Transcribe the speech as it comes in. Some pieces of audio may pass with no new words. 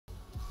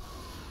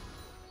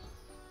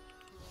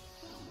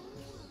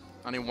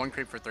I need 1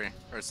 creep for 3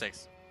 or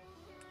 6.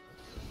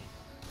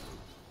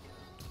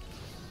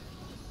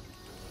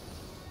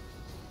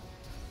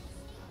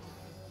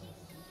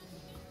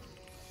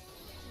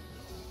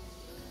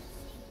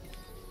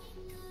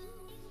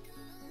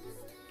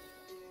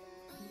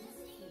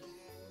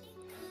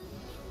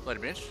 Bloody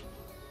bitch.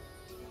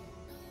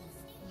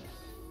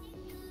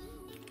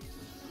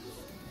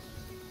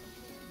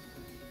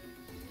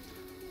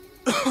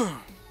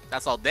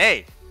 That's all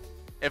day.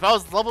 If I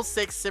was level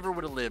 6, Sivir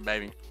would have lived,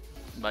 baby.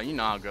 But you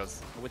know how it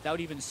goes. Without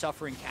even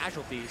suffering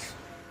casualties.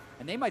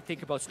 And they might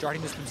think about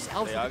starting this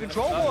themselves with the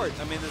control board.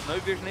 I mean, there's no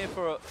vision here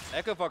for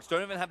Echo Fox.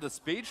 Don't even have the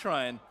speed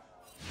shrine.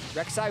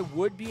 Rek'Sai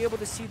would be able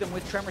to see them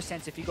with Tremor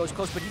Sense if he goes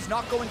close, but he's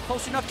not going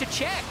close enough to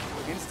check.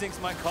 Instincts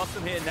might cost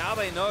them here. Now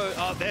they know.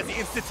 Oh, there's the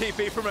instant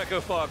TP from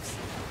Echo Fox.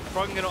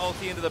 Froggen going to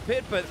ulti into the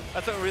pit, but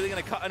that's not really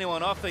going to cut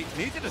anyone off. They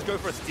need to just go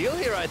for a steal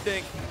here, I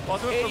think.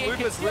 Ultimate from Luke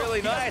was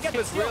really nice. It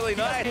was really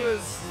nice. It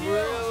was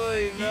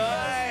really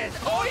nice.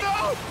 Oh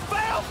no!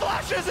 Fail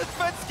flashes! It's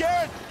been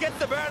scared. Gets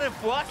the Baron and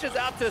flushes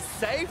out to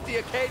safety.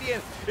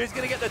 Akaadian is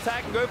going to get the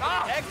tag and go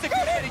for the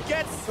execute. He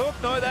gets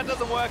hooked. No, that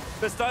doesn't work.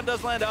 The stun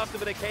does land after,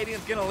 but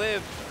Akaadian's going to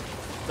live.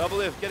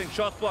 Doublelift getting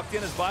shots blocked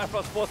in as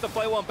Bifrost forced to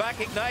play one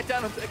back. Ignite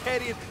down on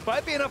Akaadian.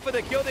 Might be enough for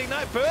the kill. The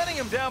Ignite burning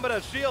him down, but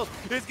a shield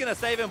is going to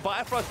save him.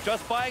 Bifrost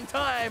just buying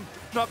time.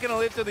 Not going to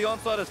live through the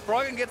onslaught as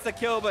Froggen gets the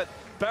kill, but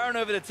Baron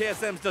over to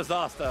TSM's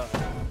disaster.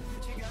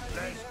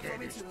 Let's get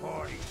this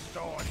party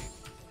started.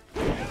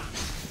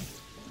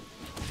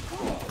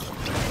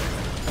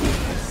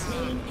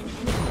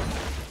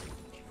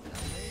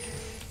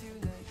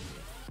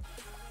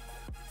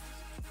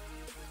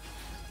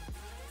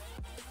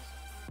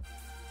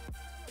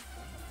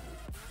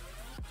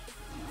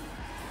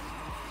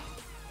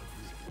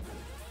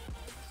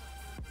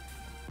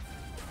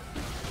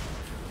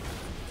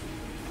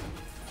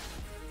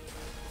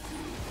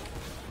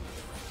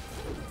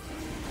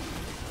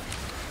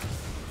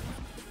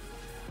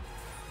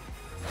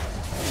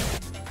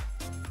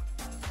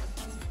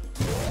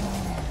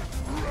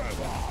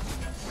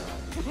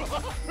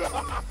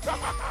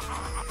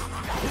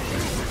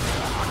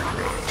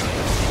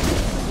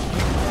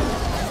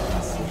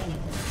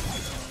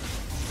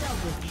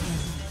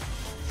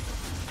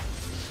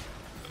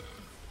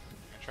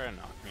 Try to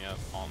knock me up,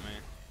 call me.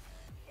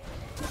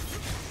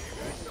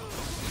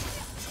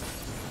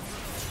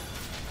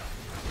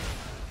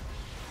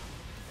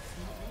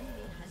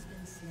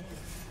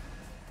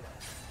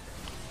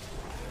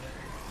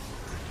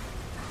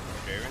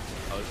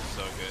 Oh, this is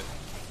so good.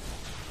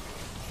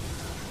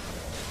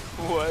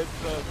 What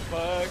the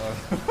fuck?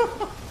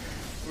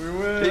 We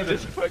win! They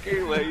just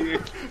fucking let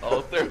you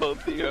ult their whole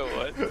team at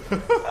once.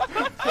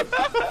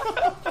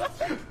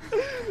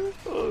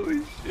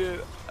 Holy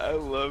shit. I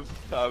love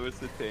Thomas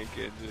the Tank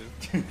Engine.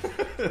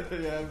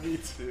 Yeah, me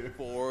too.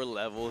 4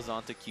 levels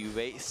onto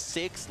Cubase,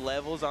 6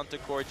 levels onto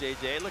Core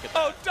JJ. Look at that.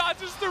 Oh,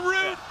 dodges the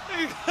root!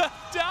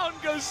 Down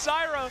goes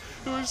Scarra,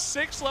 who's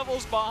 6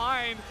 levels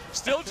behind.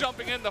 Still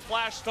jumping in the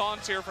flash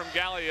taunts here from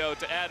Galio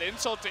to add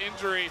insult to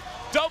injury.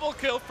 Double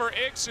kill for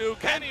Ixu.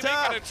 Can he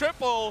make it a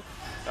triple?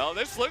 Oh,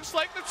 this looks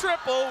like the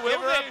triple.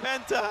 Will they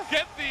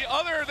get the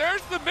other?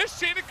 There's the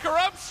Mist-Chain of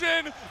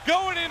Corruption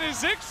going in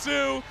as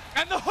Ixu.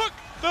 And the hook,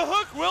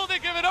 will they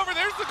give it over?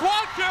 There's the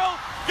quad kill.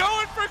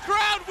 Going for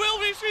crowd. Will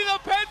we see the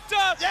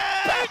Penta?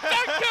 Yeah!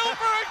 Penta kill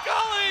for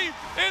Akali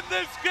in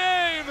this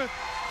game.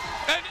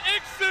 And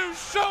Ixu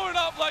showing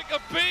up like a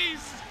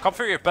beast. Come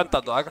for your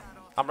Penta, dog.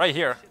 I'm right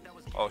here.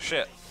 Oh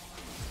shit.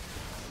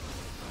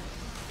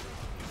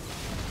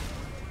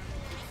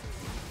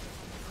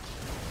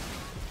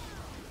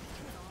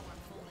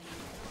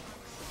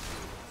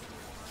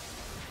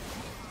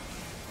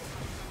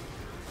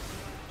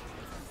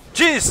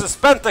 Jesus,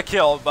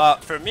 pentakill,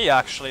 but for me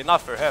actually, not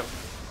for him.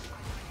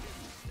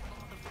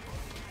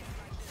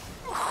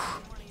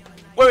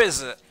 Where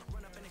is it?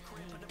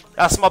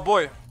 That's my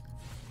boy.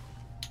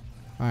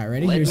 Alright,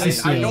 ready? Here's the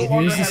steal.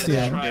 Here's the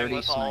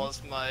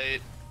steal.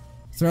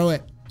 Throw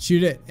it.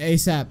 Shoot it.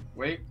 ASAP.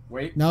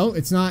 Wait. No,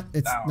 it's not.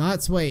 It's not.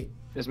 It's wait.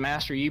 This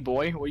Master E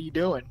boy, what are you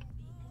doing?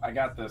 I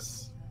got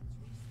this.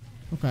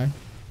 Okay.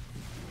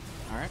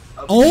 Alright.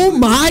 Oh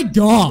my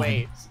god!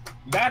 Wait.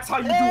 That's how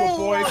you do it,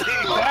 boys.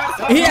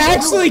 He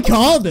actually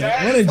called it.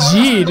 What a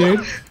G, dude.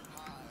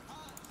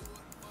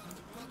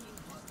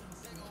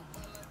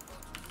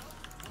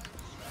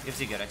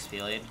 Gives you good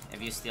XP lead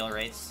if you steal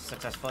rates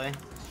successfully.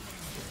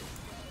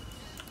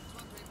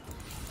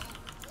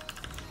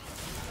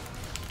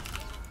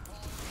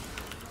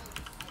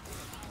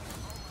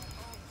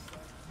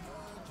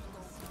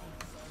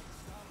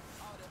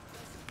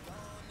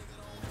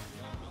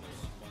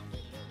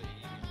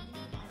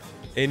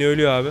 En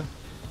ölüyor abi.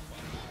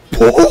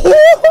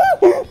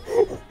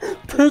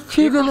 Tek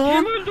yedi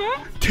lan.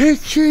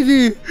 Tek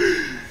yedi.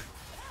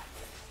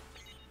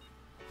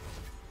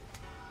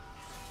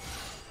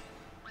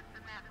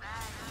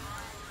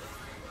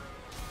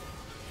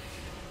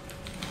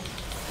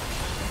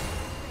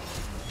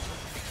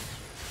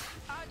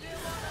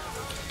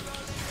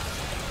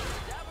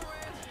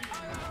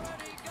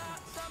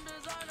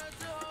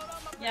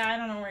 Yeah, I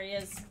don't know where he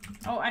is.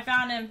 Oh, I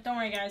found him. Don't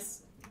worry,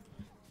 guys.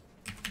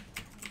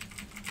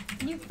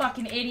 You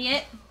fucking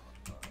idiot.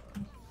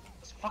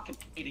 This fucking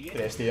idiot.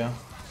 Tres, tío.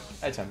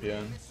 Hay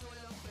champion.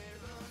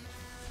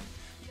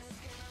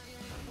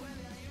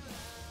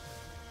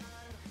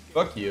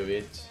 Fuck you,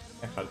 bitch.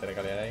 Dejarte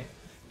recalear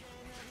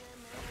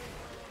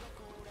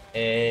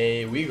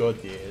ahí. We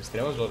got this.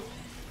 Tenemos los...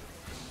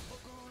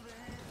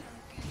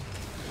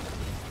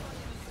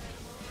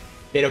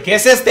 ¿Pero qué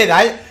es este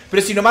daño?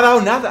 Pero si no me ha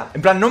dado nada.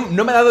 En plan, no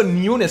me ha dado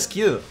ni un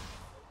skill.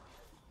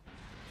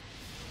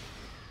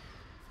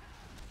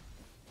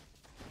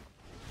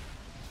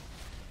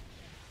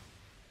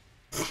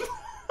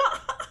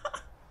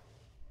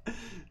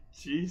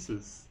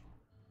 Jesus.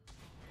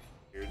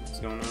 What's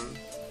going on?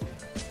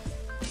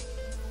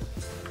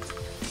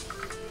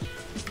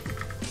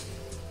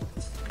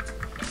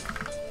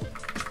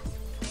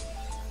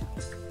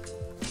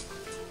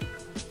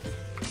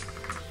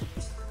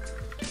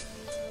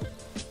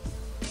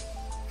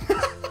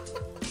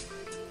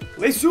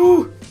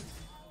 Lesu!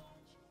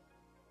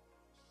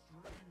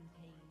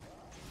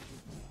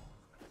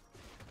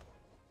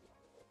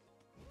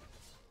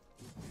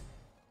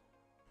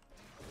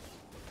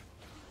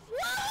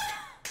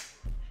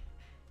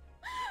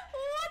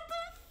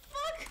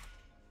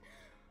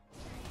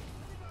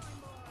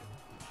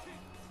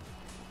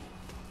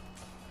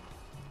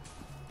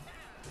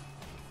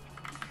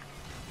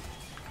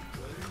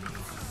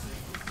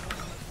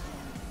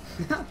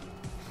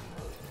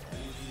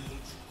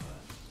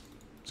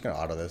 Just gonna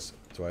auto this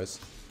twice.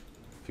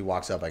 If he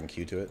walks up, I can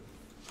Q to it.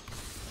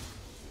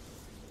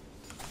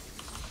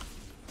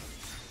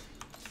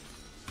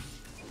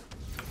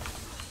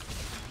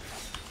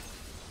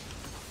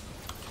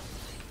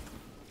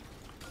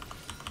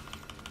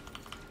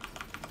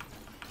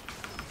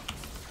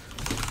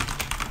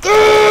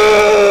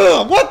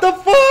 What the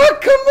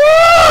fuck? Come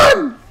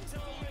on!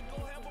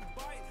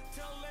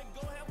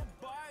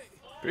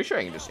 Pretty sure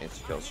I can just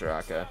insta-kill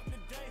Soraka.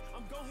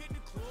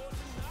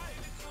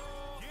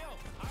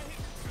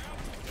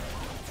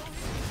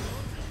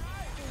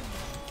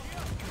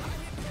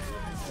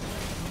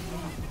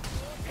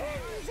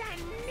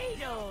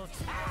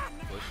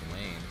 Pushing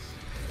lanes.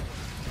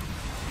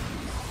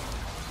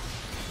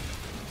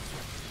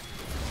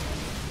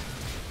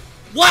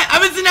 What? I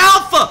was in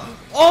alpha!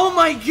 Oh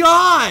my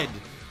god!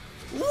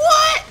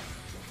 What?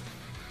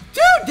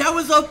 Dude, that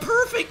was a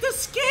perfect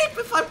escape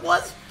if I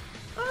was...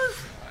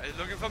 He's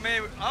looking for me.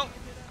 Oh,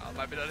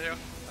 might be down here.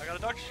 I got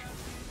a dodge.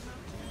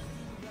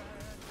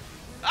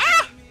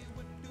 Ah!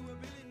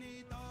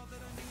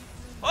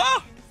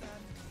 Oh!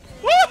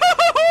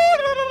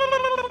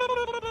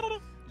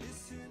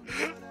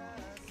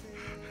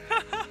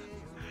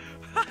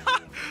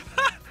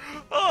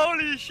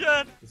 Holy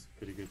shit! It's a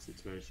pretty good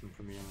situation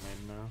for me in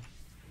lane now.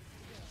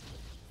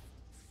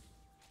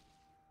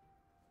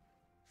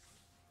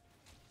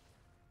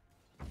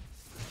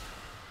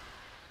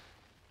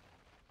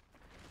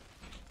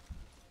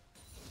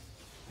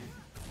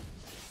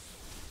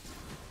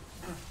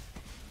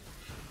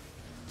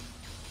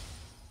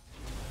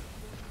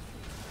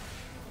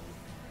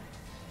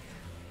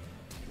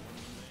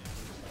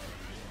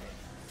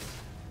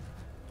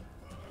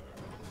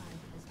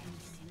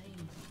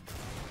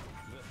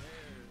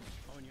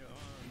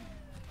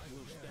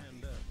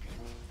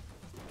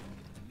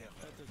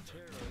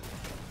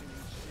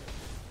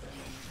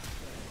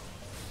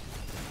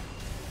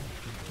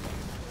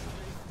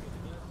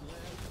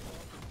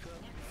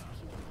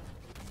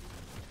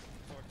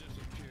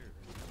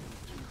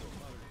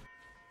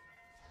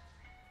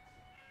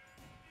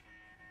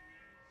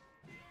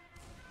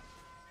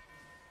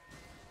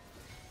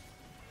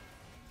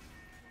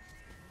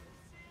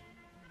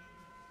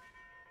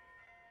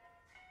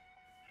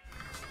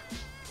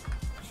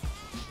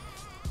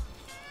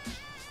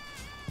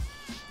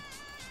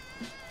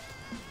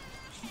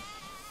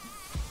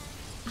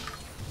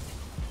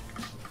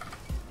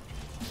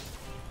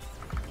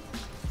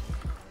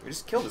 We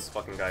just killed this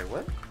fucking guy.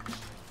 What?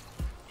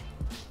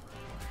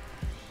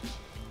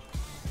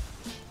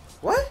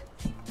 What?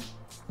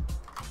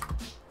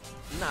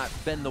 Not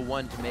been the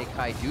one to make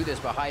Kai do this,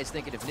 but Hai is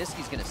thinking if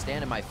Niski's gonna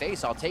stand in my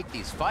face, I'll take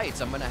these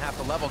fights. I'm gonna have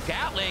to level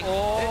Gatling.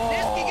 And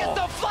Niski gets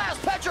the flash,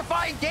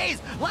 petrifying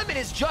gaze. Lemon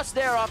is just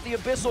there off the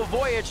abyssal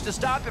voyage to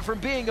stop it from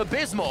being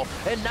abysmal.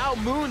 And now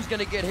Moon's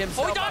gonna get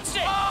himself. Oh, he dodged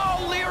it!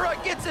 Oh, Lyra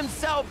gets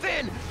himself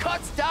in,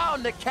 cuts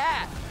down the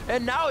cat.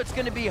 And now it's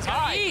gonna be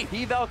Hai.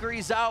 He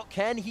Valkyrie's out.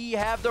 Can he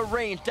have the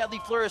range? Deadly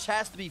Flourish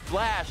has to be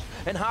flashed.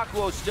 And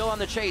Hakuo's still on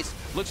the chase.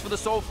 Looks for the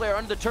Soul Flare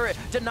under the turret,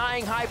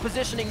 denying Hai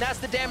positioning. That's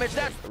the damage.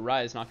 That's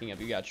Rise knocking up.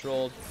 You got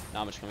trolled.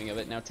 Not much coming of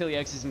it. Now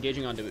Tilly-X is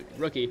engaging onto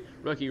Rookie.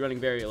 Rookie running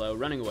very low,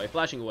 running away,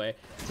 flashing away.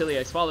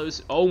 Tilly-X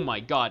follows. Oh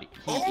my god.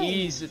 He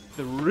eased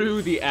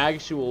through the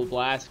actual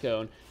blast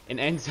cone and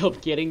ends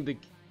up getting the...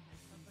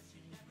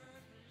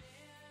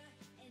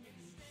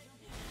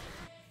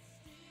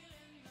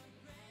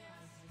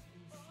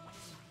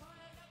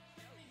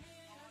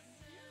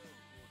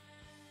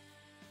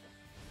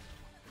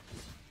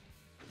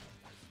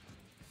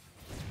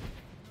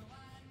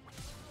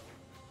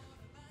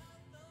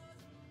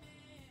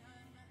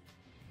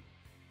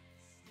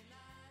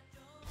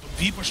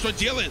 Випа что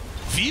делает?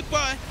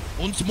 Випа!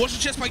 Он может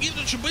сейчас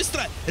погибнуть очень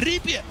быстро.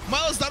 Рипи,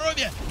 мало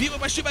здоровья. Випа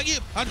почти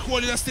погиб.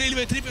 Анхоли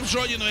расстреливает Рипи в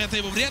жоне, но это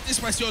его вряд ли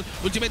спасет.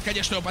 Ультимейт,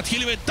 конечно, его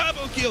подхиливает.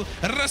 Даблкил.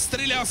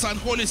 Расстрелялся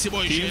Анхоли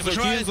всего еще и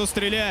выживает. Кинзу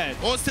стреляет.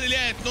 Он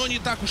стреляет, но не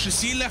так уж и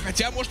сильно.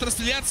 Хотя может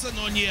расстреляться,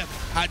 но нет.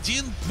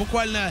 Один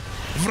буквально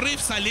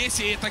врыв с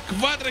Олесей. Это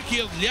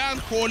квадрокилл для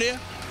Анхоли.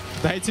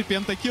 Дайте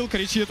пентакилл,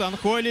 кричит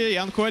Анхоли. И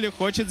Анхоли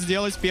хочет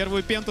сделать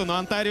первую пенту, но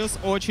Антариус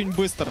очень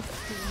быстр.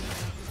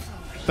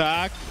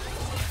 Так.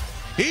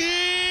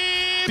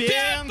 И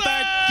пентакилл!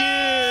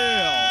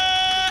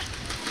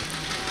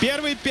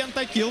 Первый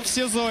пентакилл в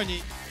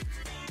сезоне.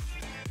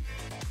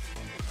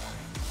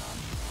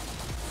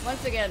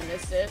 Once again,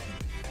 missed it.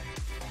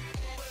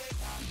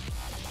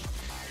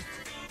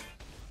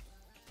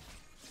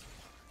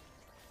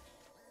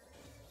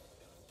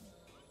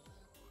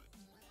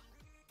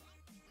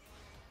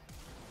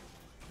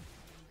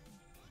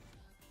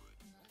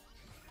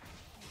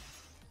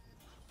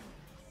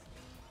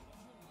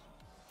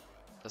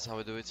 That's how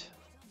we do it.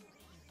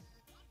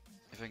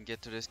 If I can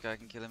get to this guy, I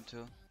can kill him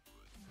too.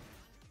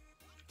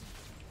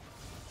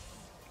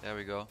 There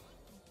we go.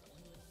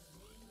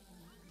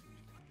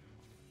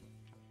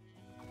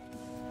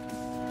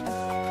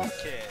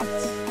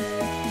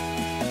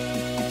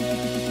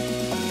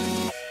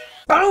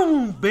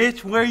 Boom,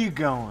 bitch, where you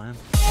going?